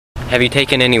Have you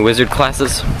taken any wizard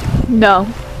classes? No.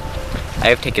 I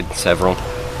have taken several.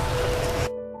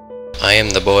 I am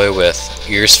the boy with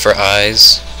ears for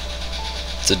eyes.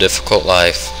 It's a difficult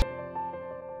life.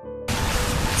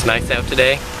 It's nice out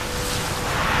today.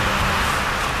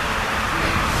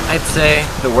 I'd say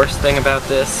the worst thing about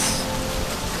this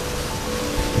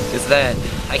is that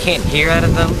I can't hear out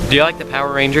of them. Do you like the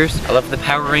Power Rangers? I love the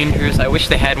Power Rangers. I wish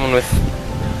they had one with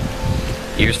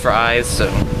ears for eyes.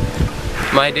 So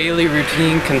my daily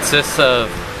routine consists of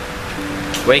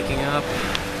waking up,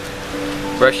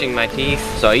 brushing my teeth.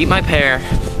 So I eat my pear,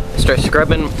 start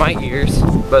scrubbing my ears.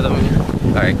 But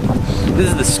alright, this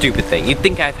is the stupid thing. You'd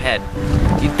think I'd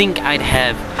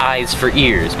have eyes for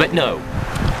ears, but no.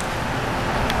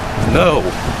 No.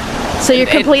 So you're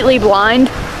completely blind?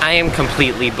 I am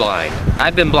completely blind.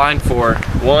 I've been blind for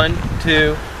 1,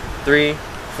 2, 3,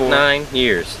 4, 9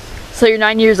 years. So you're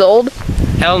 9 years old?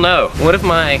 Hell no. One of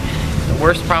my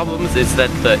worst problems is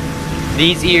that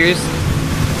these ears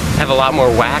have a lot more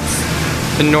wax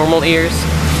than normal ears.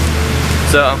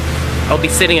 So I'll be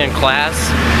sitting in class.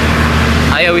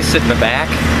 I always sit in the back.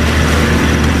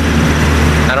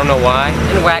 I don't know why.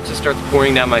 And wax just starts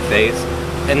pouring down my face.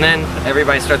 And then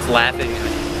everybody starts laughing.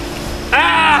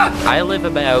 Ah! I live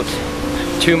about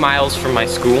 2 miles from my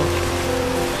school.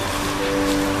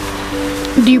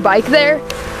 Do you bike there?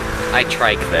 I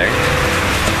trike there.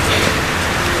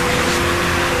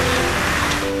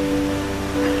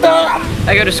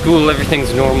 I go to school,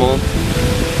 everything's normal.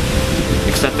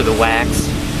 Except for the wax.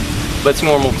 But it's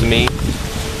normal to me.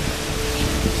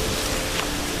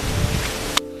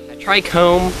 I trike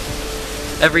home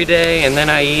every day and then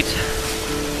I eat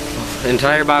an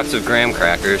entire box of graham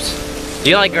crackers. Do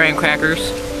you like graham crackers?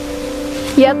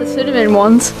 Yeah, the cinnamon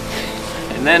ones.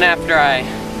 And then after I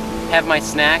have my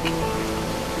snack,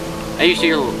 I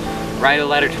usually write a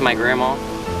letter to my grandma.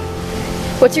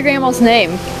 What's your grandma's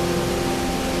name?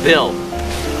 Bill.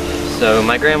 So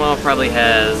my grandma probably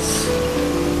has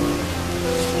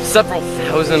several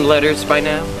thousand letters by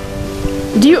now.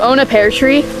 Do you own a pear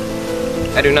tree?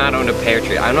 I do not own a pear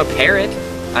tree. I own a parrot.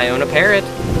 I own a parrot.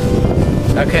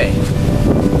 Okay.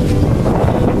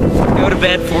 I go to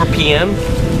bed 4 p.m.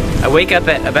 I wake up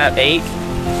at about 8.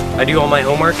 I do all my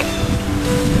homework.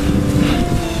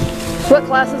 What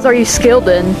classes are you skilled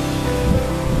in?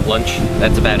 Lunch.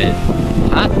 That's about it.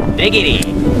 Hot diggity.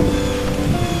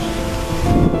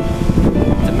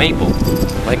 The maple.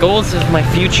 My goals of my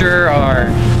future are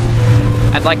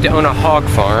I'd like to own a hog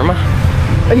farm.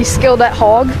 Are you skilled at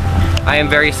hog? I am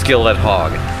very skilled at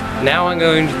hog. Now I'm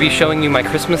going to be showing you my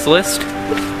Christmas list.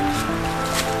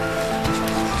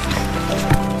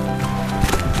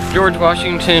 George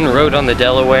Washington rode on the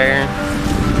Delaware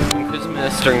on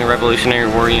Christmas during the Revolutionary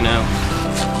War, you know.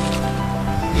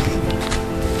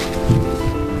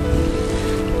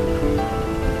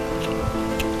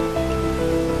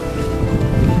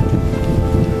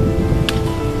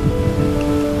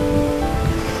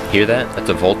 Hear that? That's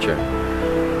a vulture.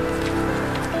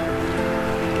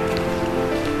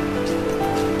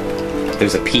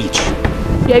 There's a peach.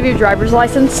 Do you have your driver's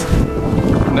license?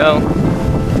 No.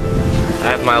 I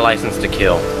have my license to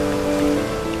kill.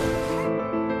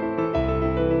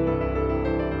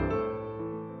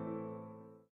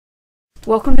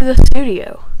 Welcome to the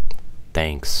studio.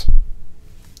 Thanks.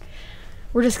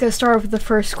 We're just gonna start with the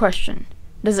first question.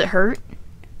 Does it hurt?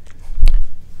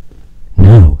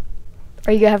 No.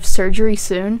 Are you gonna have surgery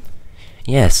soon?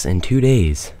 Yes, in 2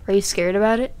 days. Are you scared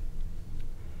about it?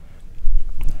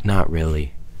 Not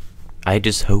really. I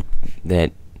just hope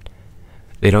that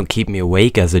they don't keep me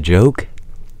awake as a joke,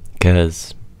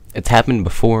 because it's happened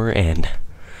before and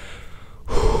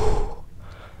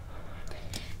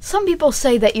Some people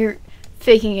say that you're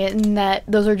faking it and that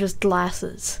those are just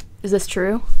glasses. Is this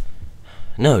true?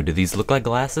 No, do these look like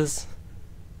glasses?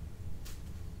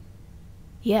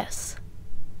 Yes.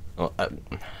 Well,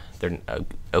 they're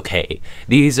okay.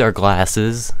 These are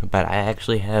glasses, but I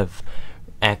actually have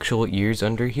actual ears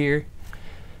under here.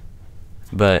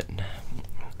 But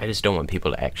I just don't want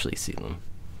people to actually see them.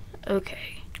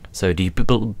 Okay. So do you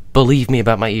believe me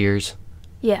about my ears?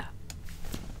 Yeah.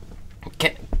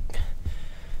 Okay.